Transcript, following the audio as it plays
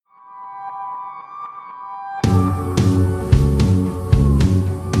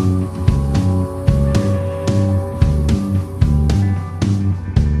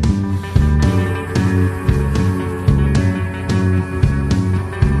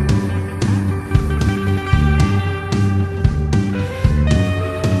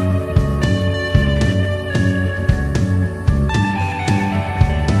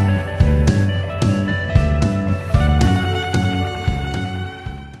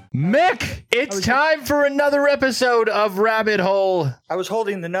Mick, it's time for another episode of Rabbit Hole. I was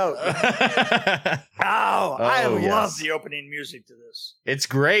holding the note. I love yes. the opening music to this. It's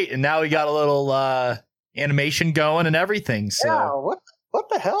great. And now we got a little animation going and everything. So Yeah, what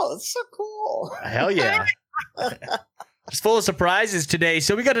the hell? It's so cool. hell yeah. It's full of surprises today.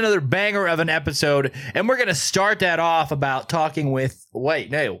 So we got another banger of an episode. And we're going to start that off about talking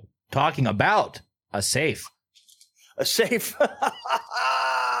about a safe. A safe.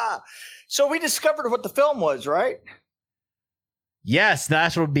 So we discovered what the film was, right? Yes,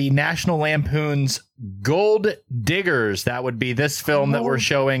 that would be National Lampoon's Gold Diggers. That would be this film that we're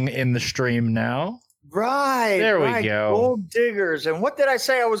showing in the stream now. Right. There we go. Gold Diggers. And what did I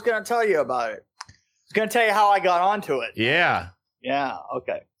say I was going to tell you about it? I was going to tell you how I got onto it. Yeah. Yeah.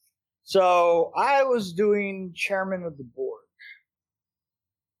 Okay. So I was doing chairman of the board.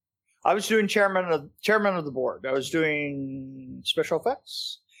 I was doing chairman of the board. I was doing special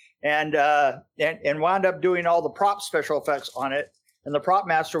effects and wound up doing all the prop special effects on it. And the prop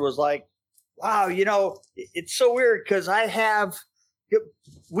master was like, wow, it's so weird because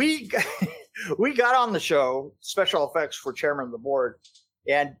we got on the show special effects for chairman of the board,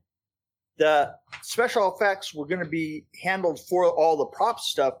 and the special effects were going to be handled for all the prop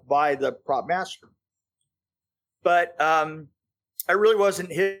stuff by the prop master. But it really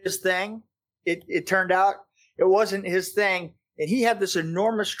wasn't his thing. It turned out it wasn't his thing. And he had this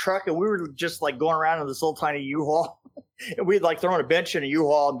enormous truck, and we were just like going around in this little tiny U-Haul. And we'd like thrown a bench in a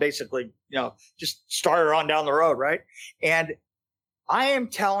U-Haul and basically, just started on down the road, right? And I am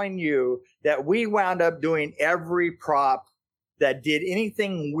telling you that we wound up doing every prop that did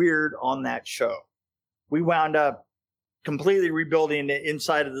anything weird on that show. We wound up completely rebuilding the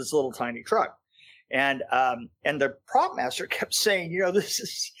inside of this little tiny truck. And the prop master kept saying,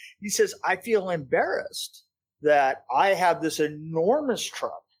 he says, I feel embarrassed that I have this enormous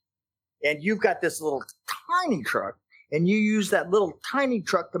truck and you've got this little tiny truck, and you use that little tiny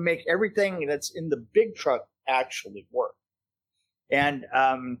truck to make everything that's in the big truck actually work. And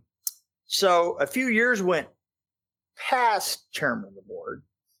so a few years went past chairman of the board,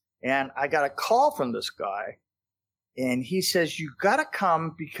 and I got a call from this guy, and he says, you got to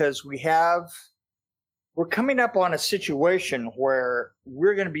come because we're coming up on a situation where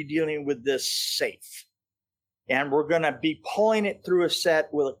we're going to be dealing with this safe, and we're going to be pulling it through a set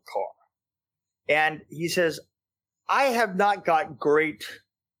with a car. And he says, I have not got great,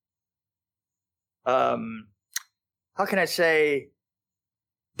 how can I say,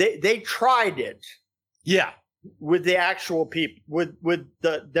 they tried it. Yeah. With the actual people, with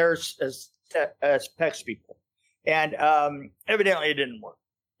their specs people. And evidently it didn't work.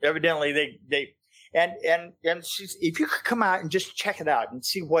 Evidently they and she's, if you could come out and just check it out and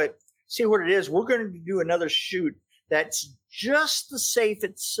see what it is, we're going to do another shoot that's just the safe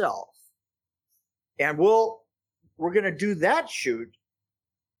itself, and we're going to do that shoot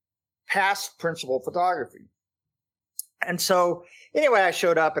past principal photography. And so anyway, I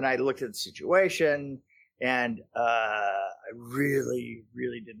showed up and I looked at the situation, and I really,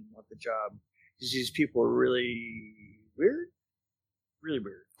 really didn't want the job because these people were really weird.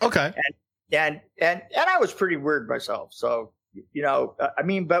 Okay. And I was pretty weird myself. So, but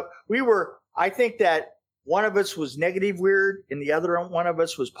I think that one of us was negative weird and the other one of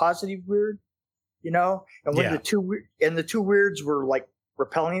us was positive weird, and when the two weirds were like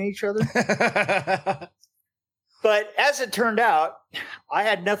repelling each other. But as it turned out, I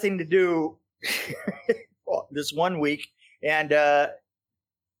had nothing to do this one week, and I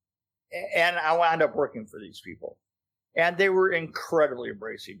wound up working for these people. And they were incredibly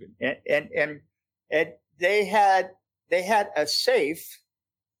abrasive, and they had a safe,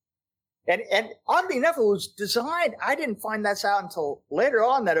 and oddly enough, it was designed. I didn't find that out until later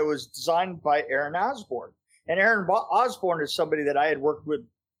on that it was designed by Aaron Osborne, and Aaron Osborne is somebody that I had worked with,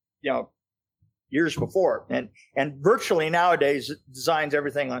 years before, and virtually nowadays designs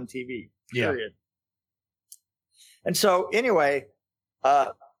everything on TV. Period. Yeah. And so anyway,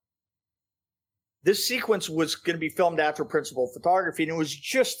 this sequence was going to be filmed after principal photography, and it was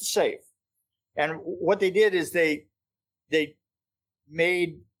just safe. And what they did is they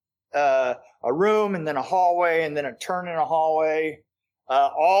made a room and then a hallway and then a turn in a hallway,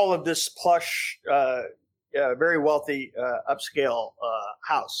 all of this plush, very wealthy upscale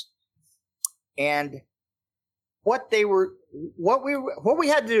house. And what we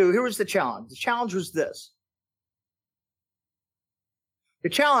had to do, here was the challenge. The challenge was this. The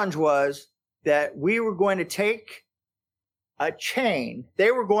challenge was that we were going to take a chain.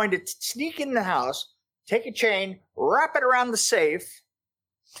 They were going to sneak in the house, take a chain, wrap it around the safe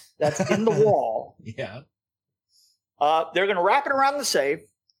that's in the wall. Yeah. They're going to wrap it around the safe,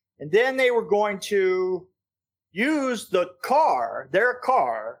 and then they were going to use their car,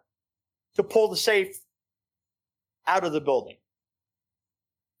 to pull the safe out of the building.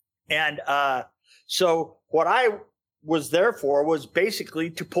 And so what I was there for was basically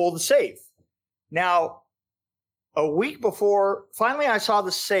to pull the safe. Now, a week before, finally I saw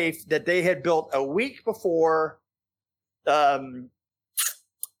the safe that they had built a week before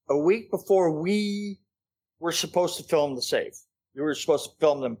we were supposed to film the safe. We were supposed to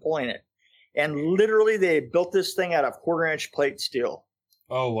film them pulling it. And literally they had built this thing out of 1/4-inch plate steel.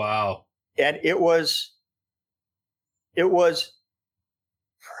 Oh, wow. And it was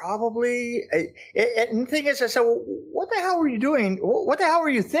probably, and the thing is, I said, well, what the hell were you doing? What the hell were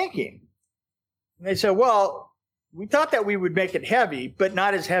you thinking? And they said, well, we thought that we would make it heavy, but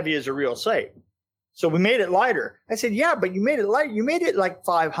not as heavy as a real safe. So we made it lighter. I said, yeah, but you made it light. You made it like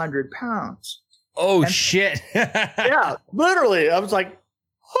 500 pounds. Oh, shit. Yeah, literally. I was like,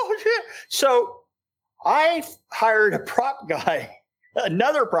 oh, shit. So I hired a prop guy,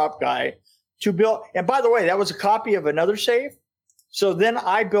 another prop guy to build. And by the way, that was a copy of another safe. So then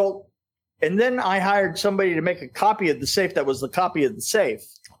I built, and then I hired somebody to make a copy of the safe that was the copy of the safe.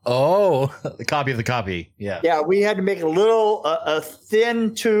 Oh, the copy of the copy. Yeah. Yeah, we had to make a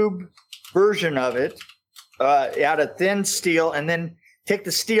thin tube version of it out of thin steel, and then take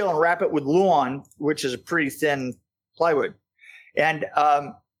the steel and wrap it with Luan, which is a pretty thin plywood. And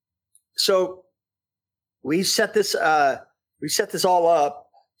so we set this all up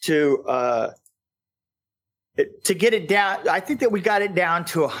to get it down. I think that we got it down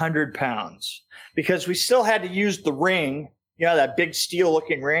to 100 pounds because we still had to use the ring, you know, that big steel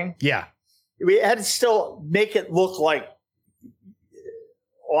looking ring. Yeah. We had to still make it look like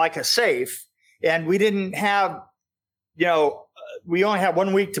a safe. And we didn't have, we only had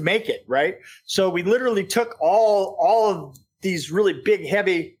 1 week to make it. Right. So we literally took all of these really big,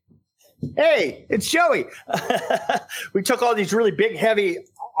 heavy, hey, it's Joey. We took all these really big, heavy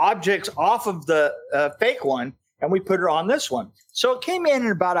objects off of the fake one, and we put it on this one. So it came in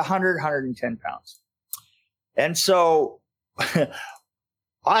at about 100, 110 pounds. And so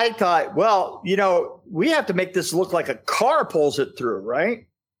I thought, well, we have to make this look like a car pulls it through, right?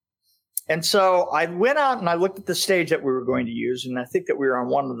 And so I went out and I looked at the stage that we were going to use, and I think that we were on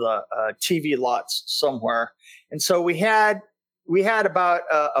one of the TV lots somewhere. And so we had about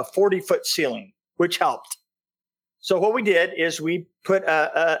a 40-foot ceiling, which helped. So what we did is we put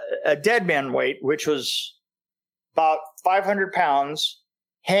a dead man weight, which was about 500 pounds,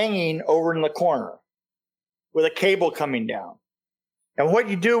 hanging over in the corner with a cable coming down. And what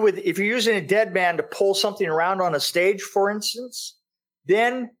you do if you're using a dead man to pull something around on a stage, for instance,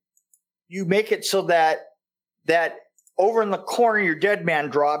 then you make it so that over in the corner, your dead man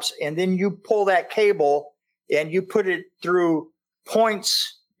drops, and then you pull that cable and you put it through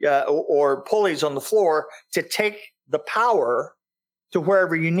points or pulleys on the floor to take the power to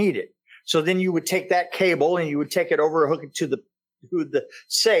wherever you need it. So then you would take that cable and you would take it over, hook it to the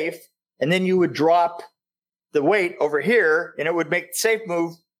safe, and then you would drop the weight over here, and it would make the safe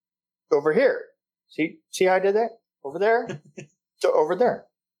move over here. See how I did that? Over there to over there.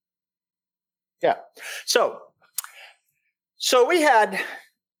 Yeah. So we had,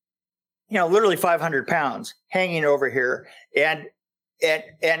 literally 500 pounds hanging over here, and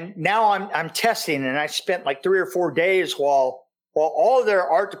now I'm testing, and I spent like 3 or 4 days while all of their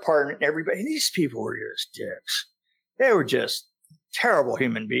art department and everybody, these people were just dicks. They were just terrible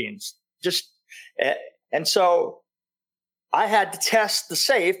human beings. And so I had to test the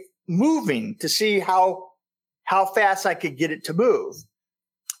safe moving to see how fast I could get it to move.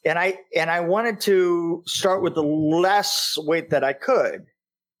 And I wanted to start with the less weight that I could.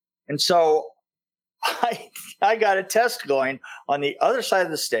 And so I got a test going on the other side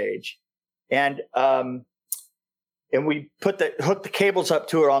of the stage, and we hooked the cables up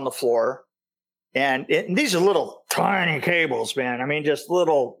to it on the floor. And these are little tiny cables, man. I mean, just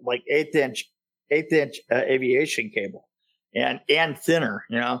little like eighth inch aviation cable and thinner,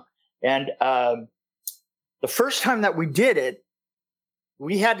 And the first time that we did it,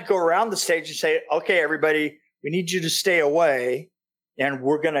 we had to go around the stage and say, okay, everybody, we need you to stay away, and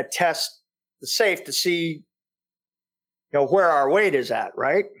we're going to test the safe to see, where our weight is at,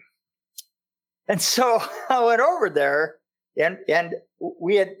 right? And so I went over there, and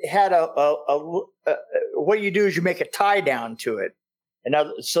we had a what you do is you make a tie down to it, and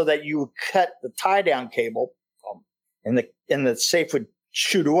so that you would cut the tie down cable, and the safe would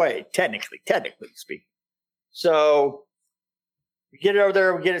shoot away. Technically speaking. So we get it over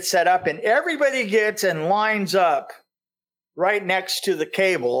there, we get it set up, and everybody gets and lines up right next to the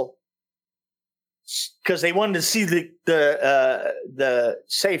cable because they wanted to see the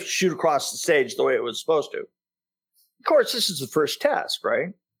safe shoot across the stage the way it was supposed to. Of course, this is the first test,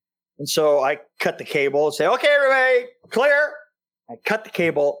 right? And so I cut the cable and say, "Okay, everybody, clear." I cut the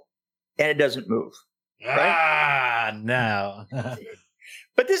cable, and it doesn't move. Right? No.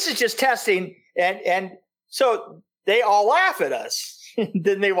 But this is just testing, and so they all laugh at us.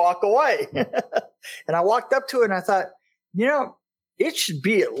 Then they walk away. And I walked up to it, and I thought, it should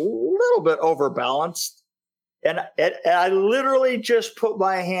be a little bit overbalanced. And I literally just put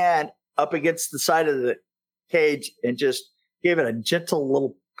my hand up against the side of the cage and just gave it a gentle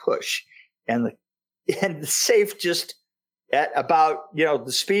little push. And the safe just at about,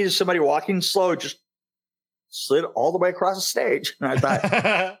 the speed of somebody walking slow, just slid all the way across the stage. And I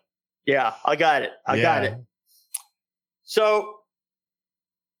thought, yeah, I got it. I got it. So,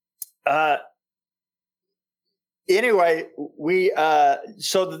 anyway,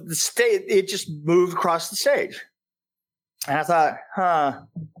 so the stage, it just moved across the stage. And I thought,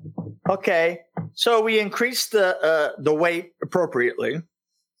 okay. So we increased the weight appropriately.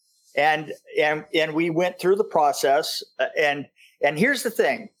 And we went through the process. And here's the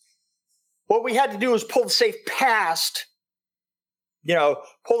thing. What we had to do was pull the safe past,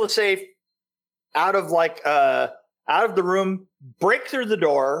 pull the safe out of the room, break through the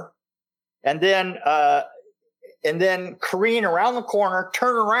door, and then careen around the corner,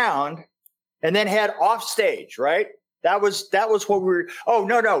 turn around, and then head off stage, right? That was what we were. Oh,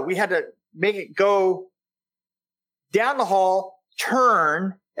 no. We had to make it go down the hall,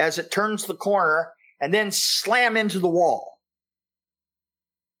 turn as it turns the corner, and then slam into the wall.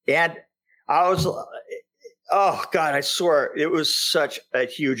 And I was, oh God, I swear it was such a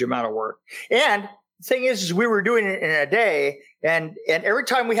huge amount of work. And the thing is we were doing it in a day, and every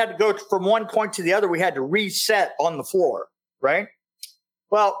time we had to go from one point to the other, we had to reset on the floor, right?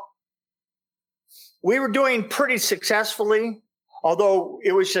 Well, we were doing pretty successfully, although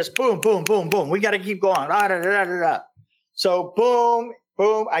it was just boom, boom, boom, boom. We got to keep going. So boom,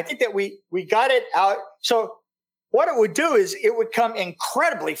 boom. I think that we got it out. So what it would do is it would come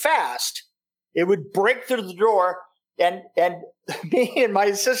incredibly fast. It would break through the door, and me and my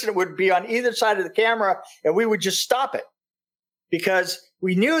assistant would be on either side of the camera, and we would just stop it because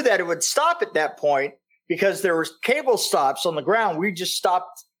we knew that it would stop at that point because there were cable stops on the ground. We just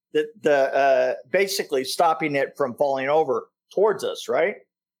stopped the basically stopping it from falling over towards us, right?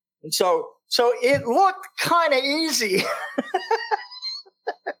 And so it looked kind of easy.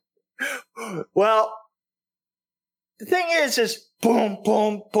 Well, the thing is boom,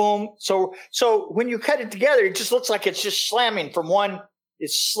 boom, boom. So when you cut it together, it just looks like it's just slamming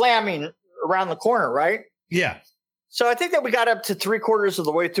it's slamming around the corner, right? Yeah. So I think that we got up to 3/4 of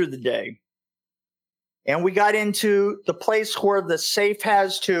the way through the day. And we got into the place where the safe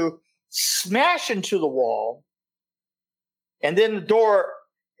has to smash into the wall. And then the door,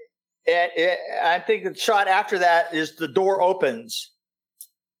 I think the shot after that is the door opens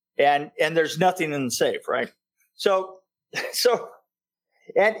and there's nothing in the safe, right? So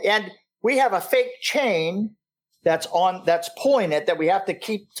we have a fake chain that's pulling it that we have to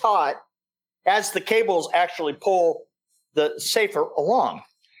keep taut as the cables actually pull the safe along.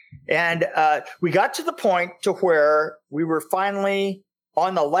 And we got to the point to where we were finally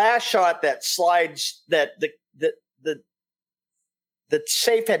on the last shot that slides that the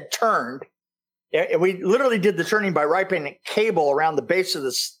safe had turned. And we literally did the turning by wrapping a cable around the base of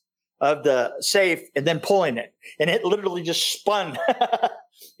the safe and then pulling it. And it literally just spun.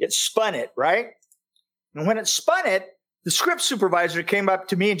 It spun it, right? And when it spun it, the script supervisor came up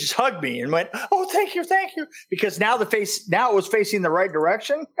to me and just hugged me and went, "Oh, thank you. Because now it was facing the right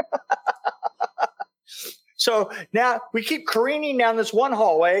direction." So now we keep careening down this one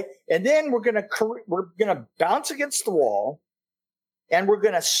hallway, and then we're gonna bounce against the wall, and we're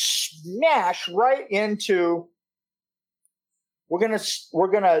gonna smash right into. We're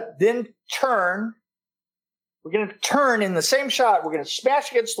gonna then turn. We're gonna turn in the same shot. We're gonna smash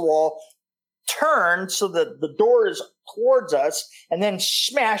against the wall, turn so that the door is towards us, and then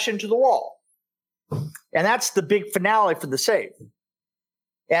smash into the wall. And that's the big finale for the safe.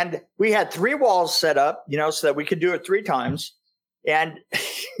 And we had 3 walls set up, so that we could do it 3 times. And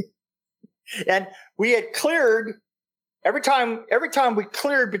and we had cleared every time we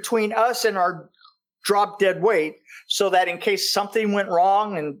cleared between us and our drop dead weight, so that in case something went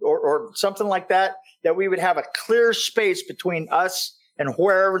wrong or something like that, that we would have a clear space between us and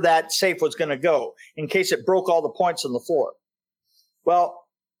wherever that safe was going to go in case it broke all the points on the floor. Well,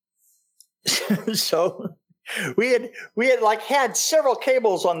 so we had like had several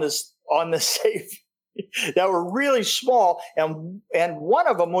cables on this safe that were really small, and one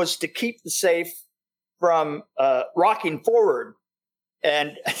of them was to keep the safe from rocking forward,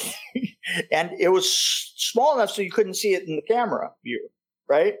 and and it was small enough so you couldn't see it in the camera view,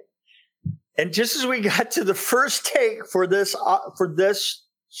 right? And just as we got to the first take for this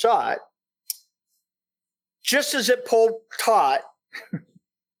shot, just as it pulled taut,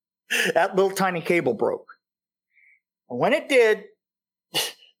 that little tiny cable broke. And when it did,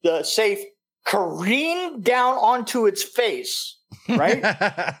 the safe careened down onto its face, right?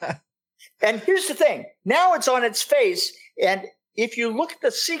 And here's the thing. Now it's on its face. And if you look at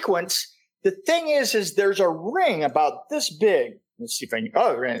the sequence, the thing is there's a ring about this big. Let's see if I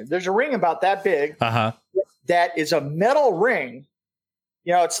can. There's a ring about that big. That is a metal ring.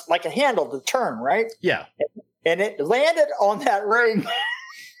 You know, it's like a handle to turn, right? Yeah. And it landed on that ring.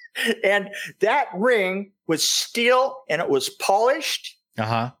 And that ring was steel and it was polished.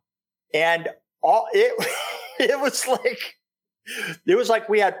 And it was like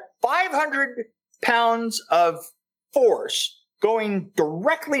we had 500 pounds of force going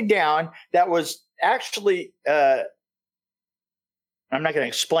directly down. That was actually, I'm not going to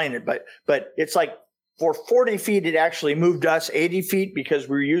explain it, but it's like for 40 feet, it actually moved us 80 feet because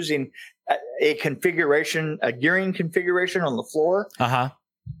we were using a gearing configuration on the floor.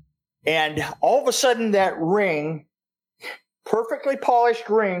 And all of a sudden that ring, perfectly polished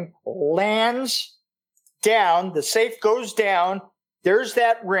ring, lands down. The safe goes down. There's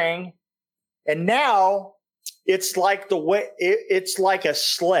that ring. And now it's like it's like a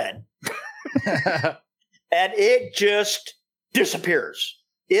sled. And it just disappears.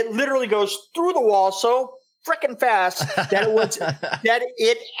 It literally goes through the wall so freaking fast that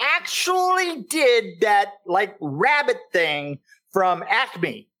it actually did that like rabbit thing from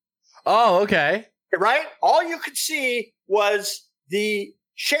Acme. Oh, okay. Right? All you could see was the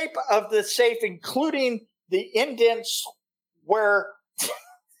shape of the safe, including the indents where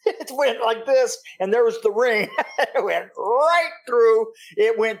it went like this, and there was the ring. It went right through.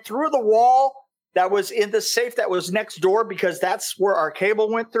 It went through the wall that was in the safe that was next door because that's where our cable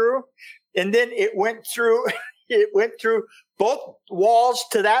went through. And then it went through both walls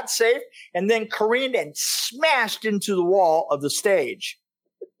to that safe and then careened and smashed into the wall of the stage.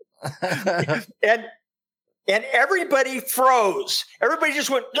 and everybody froze. Everybody just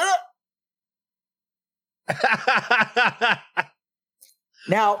went.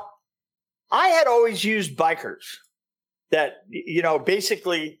 Now, I had always used bikers that, you know,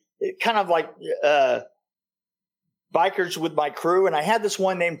 basically kind of like bikers with my crew. And I had this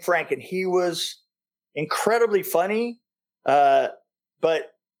one named Frank, and he was incredibly funny,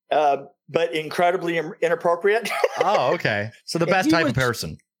 but incredibly inappropriate. Oh, okay. So the best type of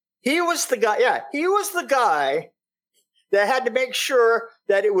person. He was the guy. Yeah, he was the guy that had to make sure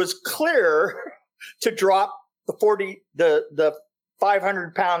that it was clear to drop the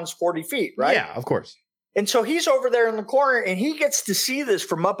 500 pounds, 40 feet, right? Yeah, of course. And so he's over there in the corner and he gets to see this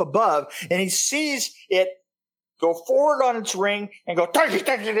from up above, and he sees it go forward on its ring and go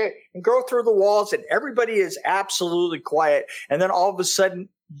and go through the walls, and everybody is absolutely quiet. And then all of a sudden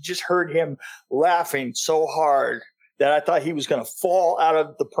you just heard him laughing so hard that I thought he was going to fall out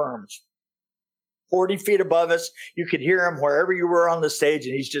of the perms. 40 feet above us, you could hear him wherever you were on the stage,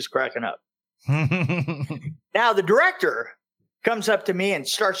 and he's just cracking up. Now the director comes up to me and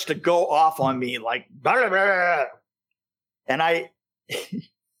starts to go off on me like, blah, blah, blah. And I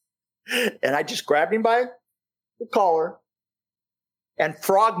just grabbed him by the collar and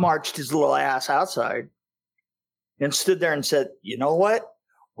frog marched his little ass outside and stood there and said, you know what?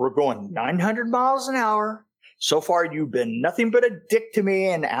 We're going 900 miles an hour. So far, you've been nothing but a dick to me,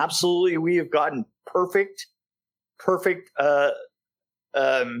 and absolutely, we have gotten perfect.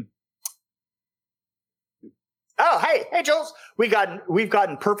 Oh, hey, Jules, we've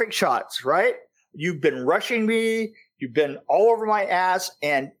gotten perfect shots, right? You've been rushing me, you've been all over my ass,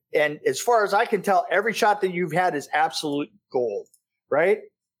 and as far as I can tell, every shot that you've had is absolute gold, right?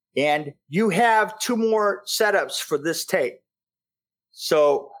 And you have 2 more setups for this take,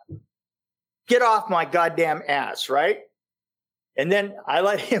 so get off my goddamn ass, right? And then I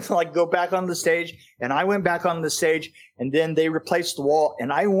let him like go back on the stage, and I went back on the stage, and then they replaced the wall,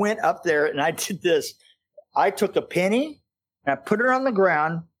 and I went up there and I did this. I took a penny and I put it on the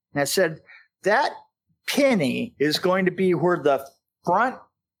ground and I said, that penny is going to be where the front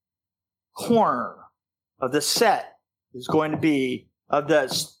corner of the set is going to be of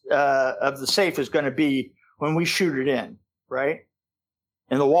the safe is going to be when we shoot it in, right?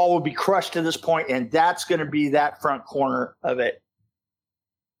 And the wall will be crushed to this point, and that's going to be that front corner of it.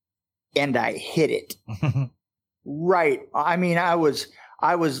 And I hit it. Right. I mean, I was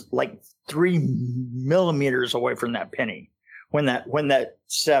like 3 millimeters away from that penny when that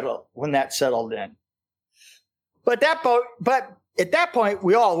settled in. But at that point,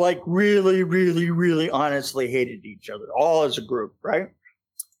 we all like really, really, really honestly hated each other, all as a group, right?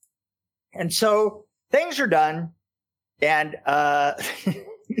 And so things are done, and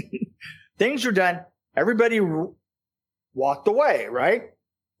things are done. Everybody walked away, right?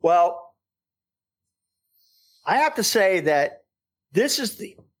 Well, I have to say that this is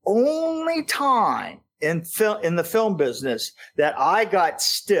the only time in the film business that I got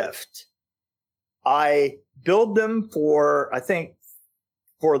stiffed. I billed them for, I think,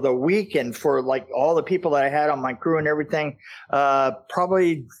 for the week and for like all the people that I had on my crew and everything,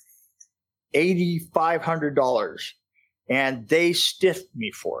 probably $8,500, and they stiffed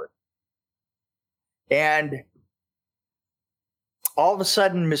me for it. And all of a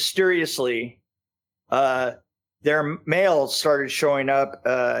sudden, mysteriously, their mail started showing up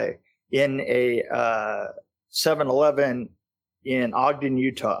in a 7-Eleven in Ogden,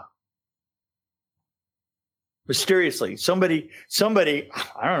 Utah. Mysteriously, somebody,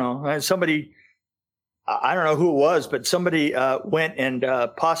 I don't know who it was, but somebody went and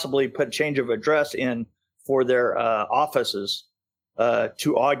possibly put a change of address in for their offices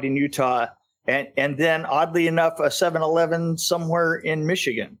to Ogden, Utah, and then oddly enough, a 7-Eleven somewhere in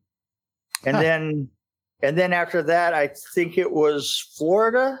Michigan, and then after that, I think it was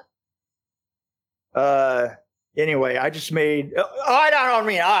Florida. Anyway, I just made.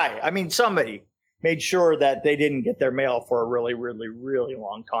 I mean somebody made sure that they didn't get their mail for a really, really, really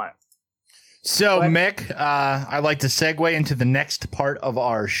long time. So, Mick, I'd like to segue into the next part of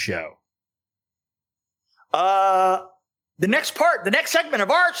our show. The next segment of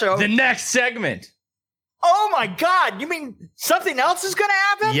our show. The next segment. Oh my God! You mean something else is going to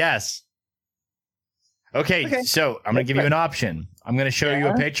happen? Yes. Okay, so I'm going to give you an option. I'm going to show you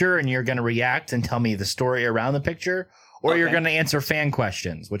a picture, and you're going to react and tell me the story around the picture, or you're going to answer fan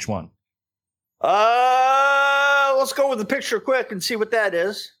questions. Which one? Let's go with the picture quick and see what that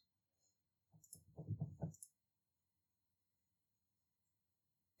is.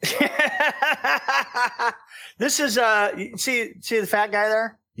 This is see the fat guy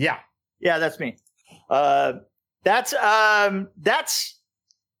there? Yeah, that's me. That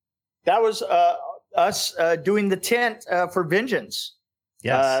was us doing the tent for Vengeance.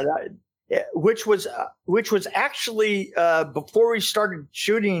 Yes. Which was actually before we started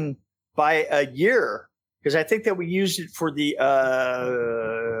shooting by a year, because I think that we used it for the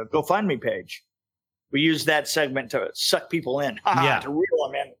GoFundMe page. We used that segment to suck people in, to reel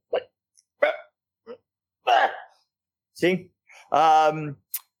them in. Like, see,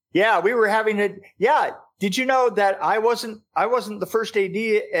 we were having it. Yeah, did you know that I wasn't the first AD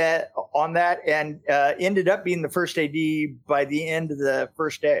on that, and ended up being the first AD by the end of the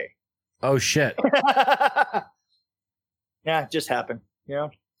first day? Oh shit! Yeah, it just happened, you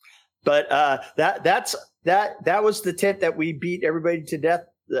know. But that was the tent that we beat everybody to death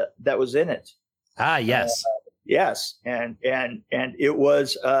that was in it. Yes. Yes, and it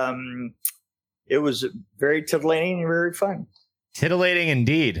was very tittillating and very fun. Titillating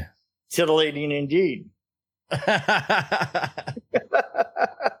indeed. Titillating indeed. But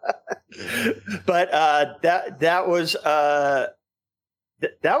that was a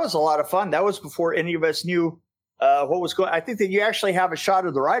lot of fun. That was before any of us knew what was going. I think that you actually have a shot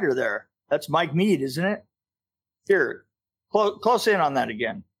of the rider there. That's Mike Mead, isn't it? Here, close in on that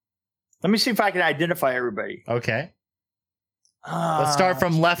again. Let me see if I can identify everybody. Okay. Let's start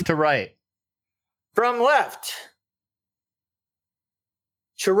from left to right. From left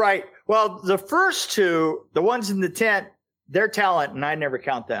to right. Well, the first two, the ones in the tent, they're talent, and I never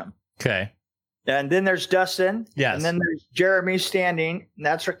count them. Okay. And then there's Dustin. Yes. And then there's Jeremy standing, and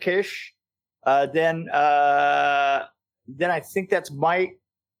that's Rakesh. Then I think that's Mike.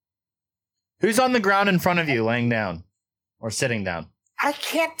 Who's on the ground in front of you, laying down or sitting down? I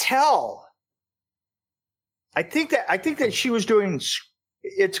can't tell. I think that she was doing.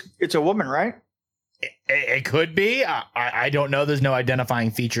 It's a woman, right? It could be. I don't know. There's no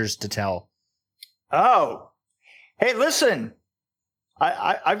identifying features to tell. Oh, hey, listen.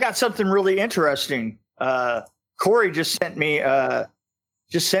 I've got something really interesting. Corey just sent me a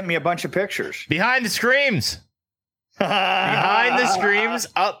bunch of pictures. Behind the screams. Behind the Screams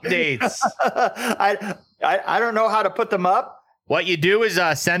updates. I don't know how to put them up. What you do is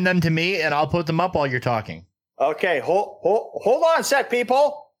send them to me, and I'll put them up while you're talking. Okay, hold on a sec,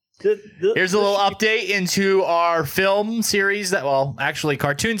 people. Here's a little update into our film series actually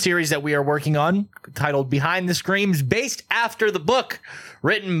cartoon series that we are working on, titled Behind the Screams, based after the book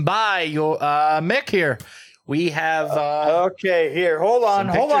written by your Mick here. We have okay, here. Hold on,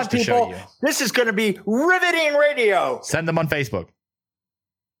 people. This is going to be riveting radio. Send them on Facebook.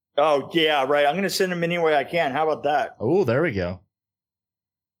 Oh, yeah, right. I'm going to send them any way I can. How about that? Oh, there we go.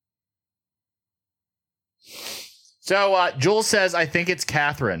 So Jules says, I think it's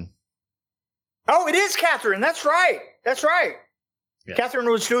Catherine. Oh, it is Catherine. That's right. Yes. Catherine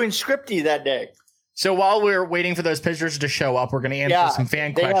was doing Scripty that day. So while we're waiting for those pictures to show up, we're going to answer some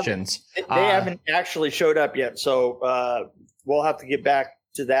fan questions. They haven't actually showed up yet, so we'll have to get back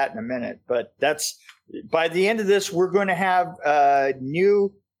to that in a minute. But that's by the end of this, we're going to have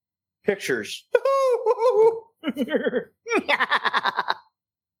new pictures.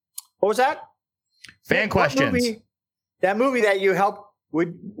 What was that? Fan questions. That movie that you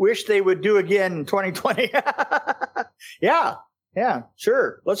would wish they would do again in 2020. Yeah,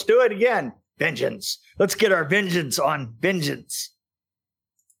 sure. Let's do it again. Vengeance. Let's get our vengeance on vengeance.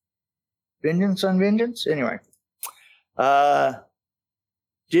 Vengeance on vengeance? Anyway.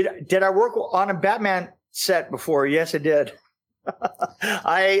 Did I work on a Batman set before? Yes, I did.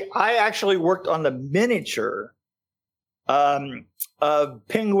 I actually worked on the miniature of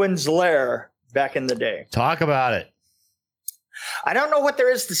Penguin's Lair back in the day. Talk about it. I don't know what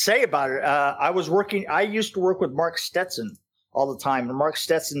there is to say about it. I used to work with Mark Stetson all the time, and Mark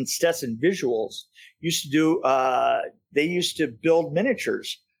Stetson Visuals used to do. They used to build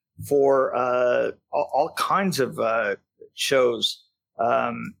miniatures for all kinds of shows,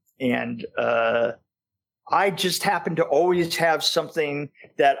 and I just happened to always have something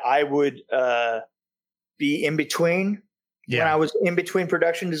that I would be in between. Yeah. When I was in between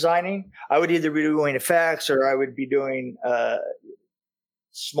production designing, I would either be doing effects or I would be doing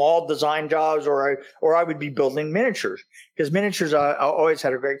small design jobs, or I would be building miniatures, because miniatures I always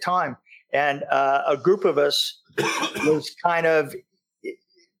had a great time. And a group of us was kind of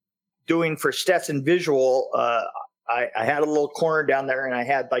doing for Stetson Visual. I had a little corner down there, and I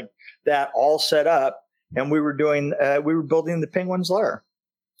had like that all set up, and we were building the Penguin's Lair.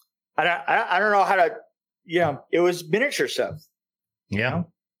 I don't know how to. It was miniature stuff. Yeah.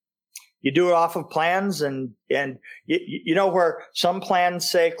 You do it off of plans, and you know where some plans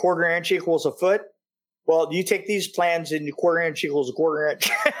say 1/4 inch equals a foot. Well, you take these plans and 1/4 inch equals 1/4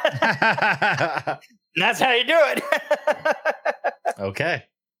 inch. And that's how you do it. Okay.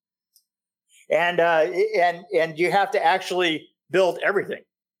 And you have to actually build everything,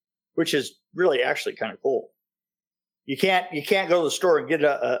 which is really actually kind of cool. You can't go to the store and get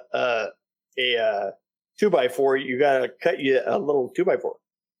a 2x4. You got to cut you a little 2x4.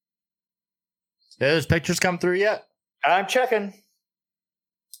 Did those pictures come through yet? I'm checking.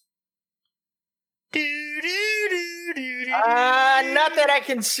 Not that I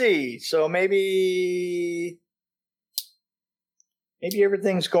can see. So maybe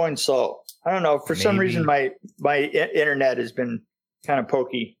everything's going slow. I don't know. For some reason, my internet has been kind of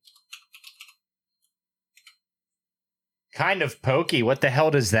pokey. Kind of pokey? What the hell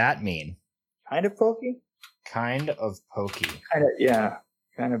does that mean? Kind of pokey? Kind of pokey. Kind of, yeah.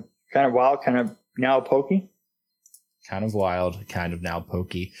 Kind of wild, kind of now pokey. Kind of wild, kind of now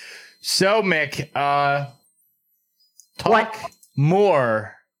pokey. So, Mick, talk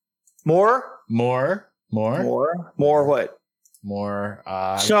more. More what? More.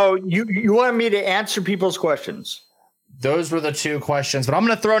 So you wanted me to answer people's questions? Those were the two questions, but I'm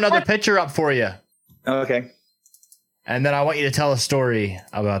going to throw another picture up for you. Okay. And then I want you to tell a story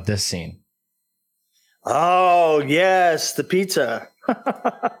about this scene. Oh, yes, the pizza.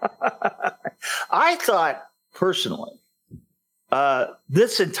 I thought personally,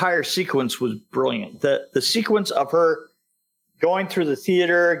 this entire sequence was brilliant. The sequence of her going through the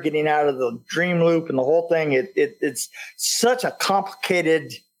theater, getting out of the dream loop, and the whole thing. It's such a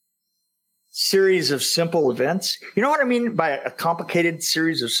complicated series of simple events. You know what I mean by a complicated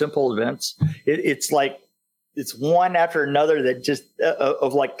series of simple events? It's like it's one after another that just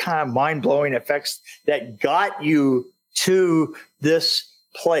of like kind of mind blowing effects that got you to this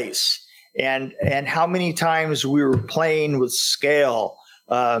place. And how many times we were playing with scale,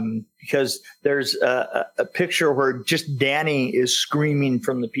 because there's a picture where just Danny is screaming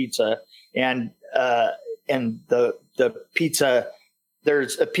from the pizza, and the pizza,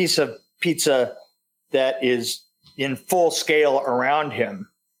 there's a piece of pizza that is in full scale around him,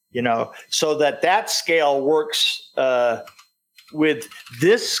 so that scale works with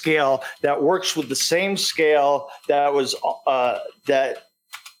this scale that works with the same scale that was the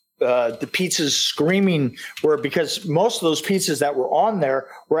pizzas screaming were, because most of those pizzas that were on there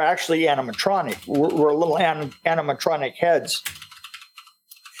were actually animatronic, were little animatronic heads.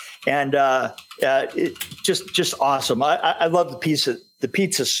 And it just awesome. I love the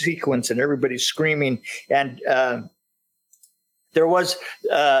pizza sequence and everybody screaming. And there was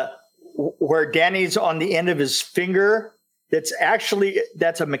where Danny's on the end of his finger. That's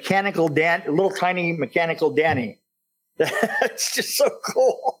a mechanical little tiny mechanical Danny. That's just so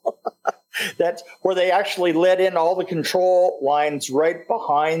cool. That's where they actually let in all the control lines right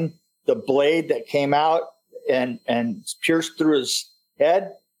behind the blade that came out and pierced through his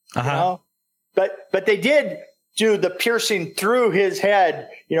head. But they did do the piercing through his head,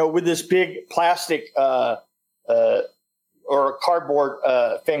 with this big plastic or cardboard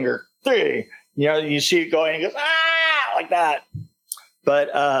finger. You see it going, and he goes, like that. But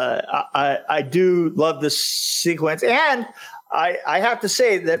I do love this sequence. And I have to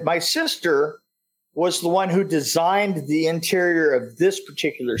say that my sister was the one who designed the interior of this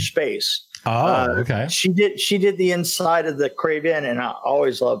particular space. Oh, okay. She did the inside of the Crave Inn, and I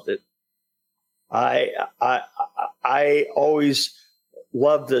always loved it. I always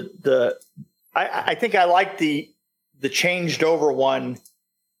loved I think I like the changed over one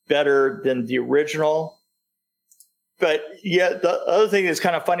better than the original. But yeah, the other thing that's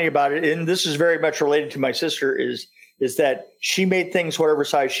kind of funny about it, and this is very much related to my sister, is that she made things whatever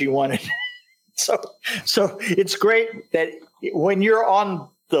size she wanted. So it's great that when you're on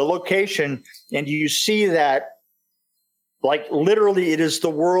the location and you see that, like, literally it is the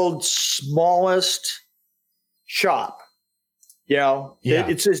world's smallest shop.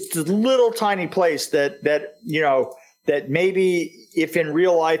 It's a little tiny place that maybe if in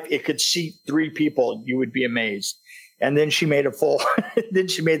real life it could seat 3 people, you would be amazed. And then she made then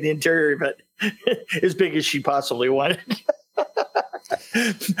she made the interior of it as big as she possibly wanted.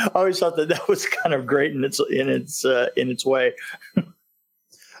 I always thought that was kind of great in its way.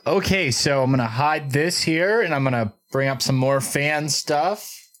 Okay, so I'm going to hide this here, and I'm going to bring up some more fan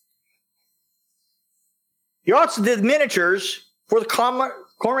stuff. You also did miniatures for the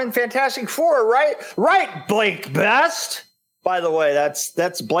Corman Fantastic Four, right? Right, Blake Best. By the way,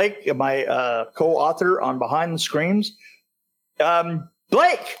 that's Blake, my co-author on Behind the Screams.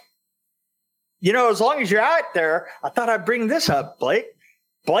 Blake, as long as you're out there, I thought I'd bring this up, Blake.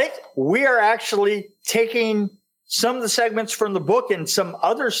 Blake, we are actually taking some of the segments from the book and some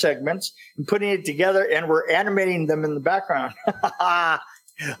other segments and putting it together, and we're animating them in the background.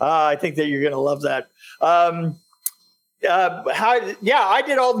 I think that you're going to love that. I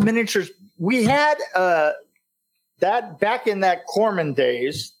did all the miniatures. We had that back in that Corman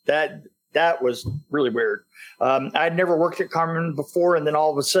days. That was really weird. I'd never worked at Corman before, and then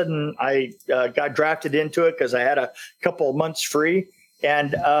all of a sudden I got drafted into it because I had a couple of months free.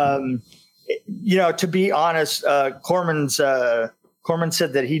 And to be honest, Corman said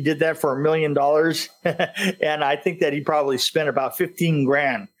that he did that for $1 million, and I think that he probably spent about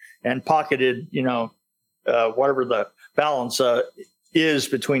 $15,000 and pocketed, whatever the balance is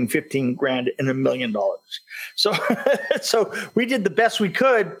between $15,000 and $1 million. So we did the best we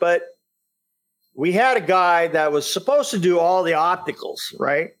could, but we had a guy that was supposed to do all the opticals,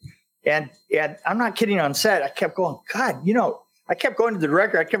 right? And I'm not kidding, on set, I kept going, God, I kept going to the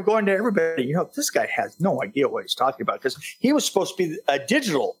director. I kept going to everybody. This guy has no idea what he's talking about, because he was supposed to be a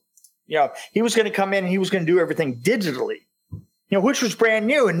digital. He was going to come in and he was going to do everything digitally, which was brand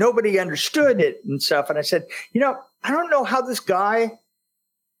new and nobody understood it and stuff. And I said, I don't know how this guy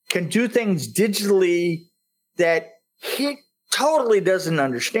can do things digitally that he totally doesn't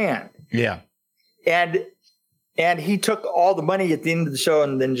understand. Yeah. And he took all the money at the end of the show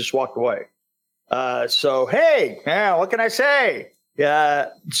and then just walked away. What can I say?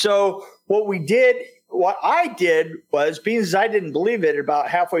 So what I did was, because I didn't believe it, about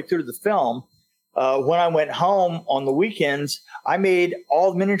halfway through the film, when I went home on the weekends, I made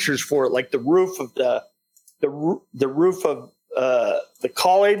all the miniatures for it, like the roof of the roof of the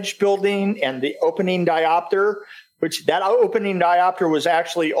college building and the opening diopter, which that opening diopter was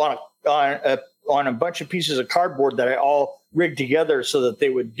actually on a bunch of pieces of cardboard that I all rigged together so that they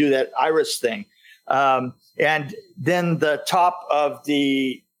would do that iris thing. And then the top of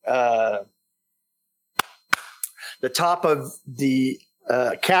the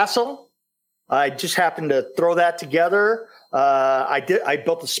castle, I just happened to throw that together. I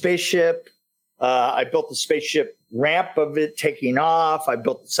built a spaceship. I built the spaceship ramp of it taking off. I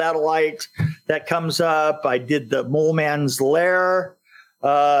built the satellite that comes up. I did the Mole Man's lair.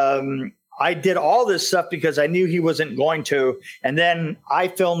 I did all this stuff because I knew he wasn't going to. And then I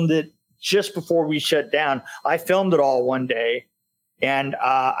filmed it just before we shut down. I filmed it all one day. And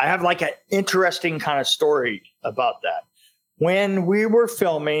I have like an interesting kind of story about that. When we were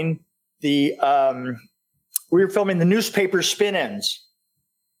filming the newspaper spin-ins.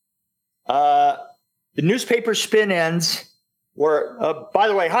 The newspaper spin-ins were, by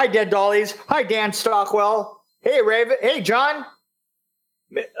the way, hi, Dead Dollies. Hi, Dan Stockwell. Hey, Raven. Hey, John.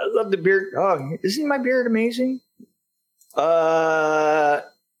 I love the beard. Oh, isn't my beard amazing? Joe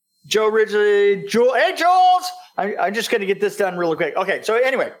Ridgely. Hey, Jules. I'm just going to get this done really quick. Okay, so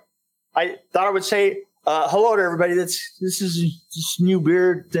anyway, I thought I would say hello to everybody. This is this new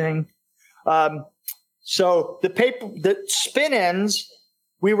beard thing. So the spin-ins,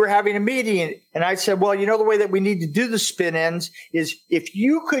 we were having a meeting, and I said, well, the way that we need to do the spin-ins is if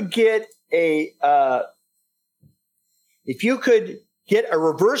you could get a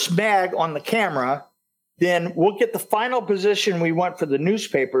reverse mag on the camera, then we'll get the final position we want for the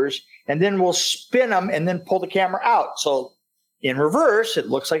newspapers, and then we'll spin them and then pull the camera out. So in reverse, it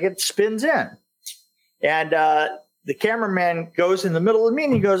looks like it spins in. And the cameraman goes in the middle of the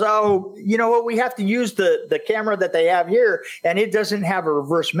meeting. He goes, oh, you know what? We have to use the camera that they have here, and it doesn't have a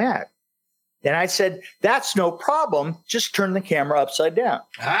reverse mag. And I said, that's no problem. Just turn the camera upside down.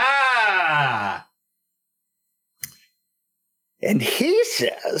 Ah! And he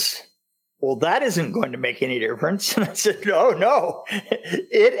says, well, that isn't going to make any difference. And I said, no,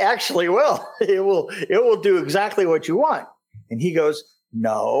 it actually will. It will do exactly what you want. And he goes,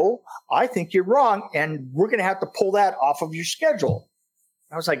 no, I think you're wrong. And we're going to have to pull that off of your schedule.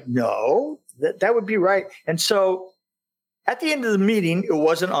 I was like, no, that would be right. And so at the end of the meeting, it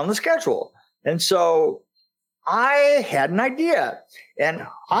wasn't on the schedule. And so I had an idea, and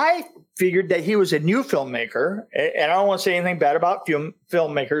I figured that he was a new filmmaker. And I don't want to say anything bad about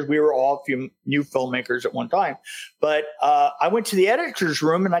filmmakers. We were all new filmmakers at one time. But I went to the editor's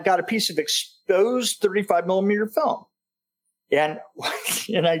room and I got a piece of exposed 35 millimeter film. And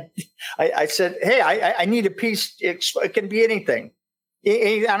I said, hey, I need a piece. It can be anything.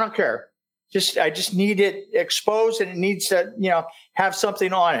 I don't care. I just need it exposed, and it needs to, have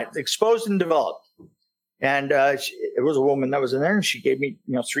something on it, exposed and developed. And it was a woman that was in there, and she gave me,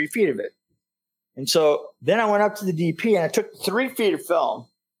 3 feet of it. And so then I went up to the DP and I took 3 feet of film,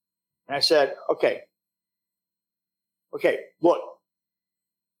 and I said, okay, look,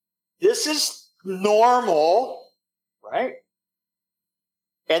 this is normal, right?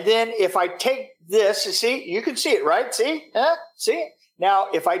 And then if I take this, you can see it, right? See? See? Now,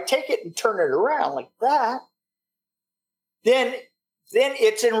 if I take it and turn it around like that, then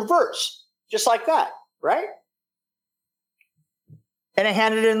it's in reverse, just like that, right? And I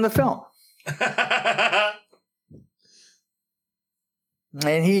handed it in the film.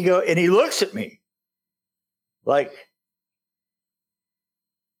 And he looks at me like,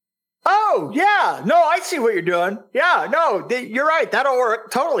 oh, yeah, no, I see what you're doing. Yeah, no, you're right. That'll work.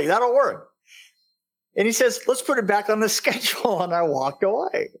 Totally. That'll work. And he says, let's put it back on the schedule. And I walked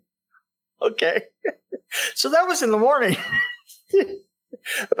away. Okay. So that was in the morning.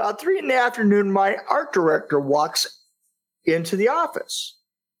 About 3 p.m, my art director walks into the office.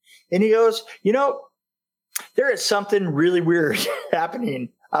 And he goes, there is something really weird happening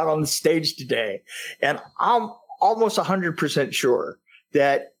out on the stage today. And I'm almost 100% sure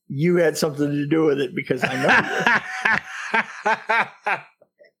that you had something to do with it, because I know.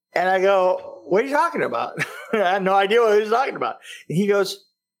 And I go, what are you talking about? I had no idea what he was talking about. And he goes,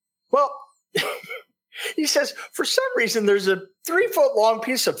 well, he says, for some reason, there's a 3-foot-long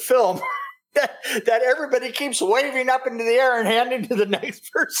piece of film that everybody keeps waving up into the air and handing to the next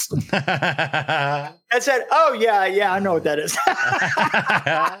person. I said, oh, yeah, I know what that is.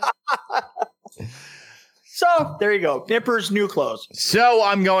 So there you go. Emperor's New Clothes. So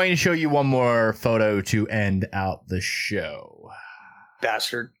I'm going to show you one more photo to end out the show.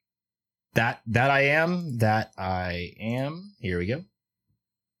 Bastard. That I am. Here we go.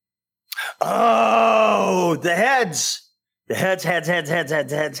 Oh, the heads. The heads.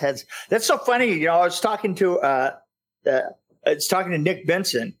 That's so funny. I was talking to Nick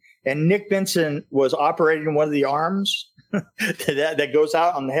Benson, and Nick Benson was operating one of the arms that goes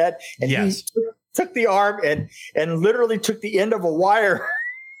out on the head, and yes. He took the arm and literally took the end of a wire.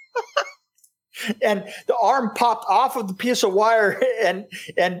 And the arm popped off of the piece of wire, and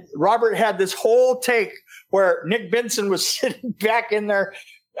Robert had this whole take where Nick Benson was sitting back in there,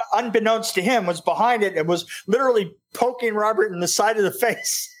 unbeknownst to him, was behind it and was literally poking Robert in the side of the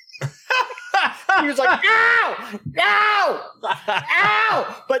face. He was like, ow, ow,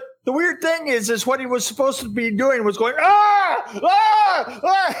 ow. But the weird thing is what he was supposed to be doing was going, ah!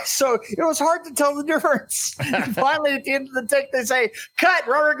 So it was hard to tell the difference. Finally, at the end of the take, they say, cut.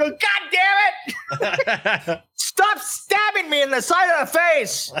 Robert goes, God damn it! Stop stabbing me in the side of the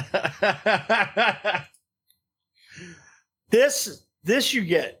face. This you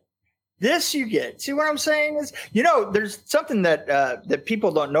get. This you get. See what I'm saying is, there's something that that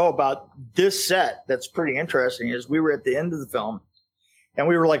people don't know about this set that's pretty interesting. Is we were at the end of the film, and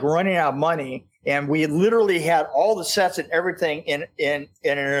we were like running out of money, and we literally had all the sets and everything in an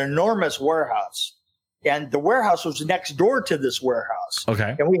enormous warehouse, and the warehouse was next door to this warehouse.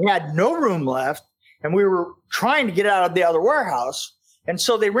 Okay, and we had no room left, and we were trying to get out of the other warehouse, and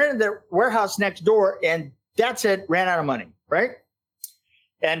so they rented the warehouse next door, and that's it. Ran out of money, right?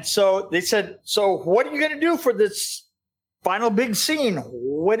 And so they said, so what are you going to do for this final big scene?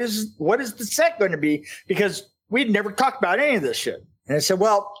 What is the set going to be? Because we'd never talked about any of this shit. And I said,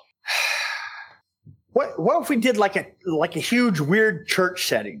 well, what if we did like a huge weird church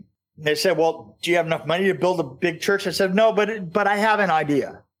setting? And they said, well, do you have enough money to build a big church? I said, no, but I have an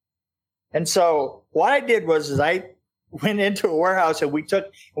idea. And so what I did was I went into a warehouse and we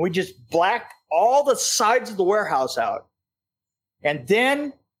just blacked all the sides of the warehouse out. And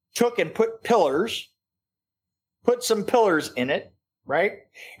then took and put some pillars in it, right?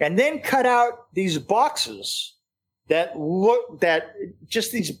 And then cut out these boxes that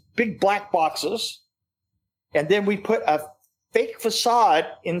just these big black boxes. And then we put a fake facade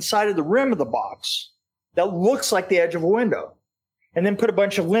inside of the rim of the box that looks like the edge of a window. And then put a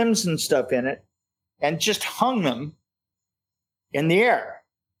bunch of limbs and stuff in it and just hung them in the air.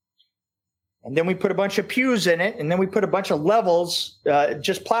 And then we put a bunch of pews in it, and then we put a bunch of levels,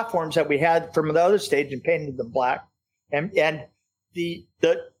 just platforms that we had from the other stage, and painted them black. And the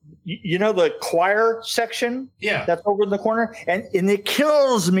choir section, that's over in the corner, and it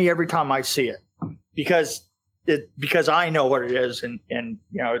kills me every time I see it because I know what it is, and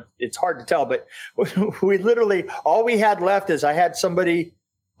it's hard to tell. But we literally all we had left is I had somebody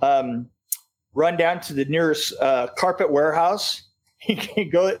run down to the nearest carpet warehouse. He can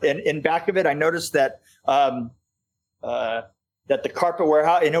go in back of it. I noticed that that the carpet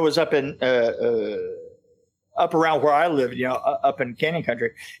warehouse, and it was up in up around where I live, up in Canyon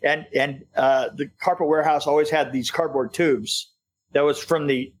Country, and the carpet warehouse always had these cardboard tubes that was from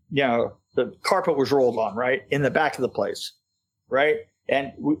the carpet was rolled on right in the back of the place, right,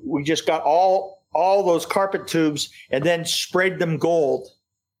 and we just got all those carpet tubes and then sprayed them gold.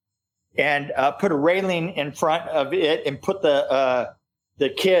 And put a railing in front of it and put the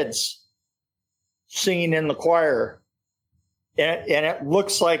kids singing in the choir, and it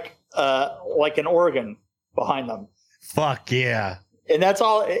looks like an organ behind them. Fuck yeah! And that's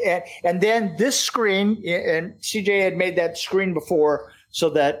all. And then this screen, and CJ had made that screen before so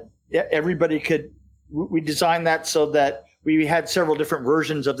that everybody could. We designed that so that we had several different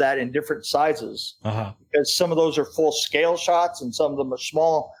versions of that in different sizes. Because some of those are full scale shots and some of them are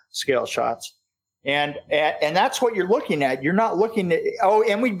small scale shots. And that's what you're looking at. You're not looking at,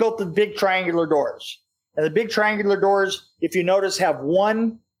 and we built the big triangular doors. And the big triangular doors, if you notice, have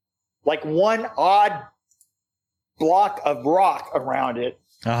one odd block of rock around it.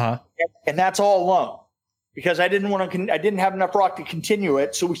 And that's all alone. Because I didn't have enough rock to continue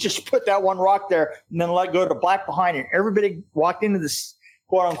it. So we just put that one rock there and then let go to black behind it. Everybody walked into this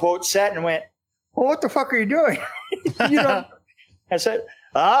quote unquote set and went, well, what the fuck are you doing? I said,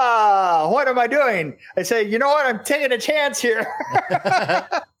 what am I doing? I say, you know what? I'm taking a chance here.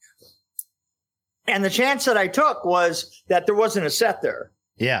 And the chance that I took was that there wasn't a set there.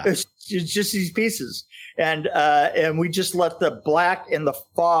 Yeah. It's just these pieces. And we just let the black and the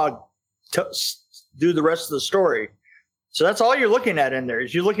fog do the rest of the story. So that's all you're looking at in there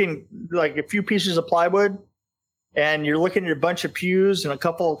is you're looking like a few pieces of plywood and you're looking at a bunch of pews and a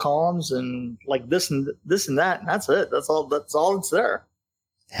couple of columns and like this and that. And that's it. That's all that's there.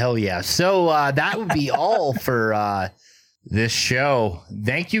 Hell yeah. So that would be all for this show.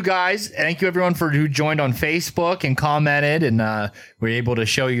 Thank you guys. Thank you everyone who joined on Facebook and commented and we're able to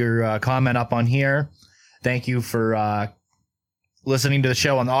show your comment up on here. Thank you for listening to the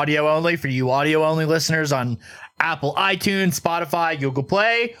show on audio only. For you audio only listeners on Apple, iTunes, Spotify, Google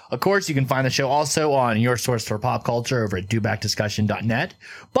Play. Of course, you can find the show also on your source for pop culture over at dobackdiscussion.net.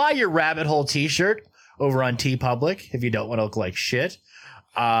 Buy your rabbit hole t-shirt over on TeePublic if you don't want to look like shit.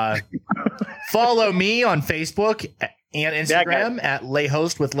 Follow me on Facebook and Instagram at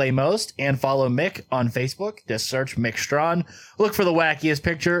LayHost with LayMost, and follow Mick on Facebook. Just search Mick Strawn. Look for the wackiest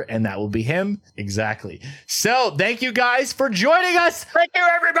picture, and that will be him. Exactly. So, thank you guys for joining us. Thank you,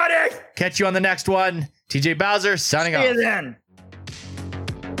 everybody. Catch you on the next one. TJ Bowser signing off. See you then.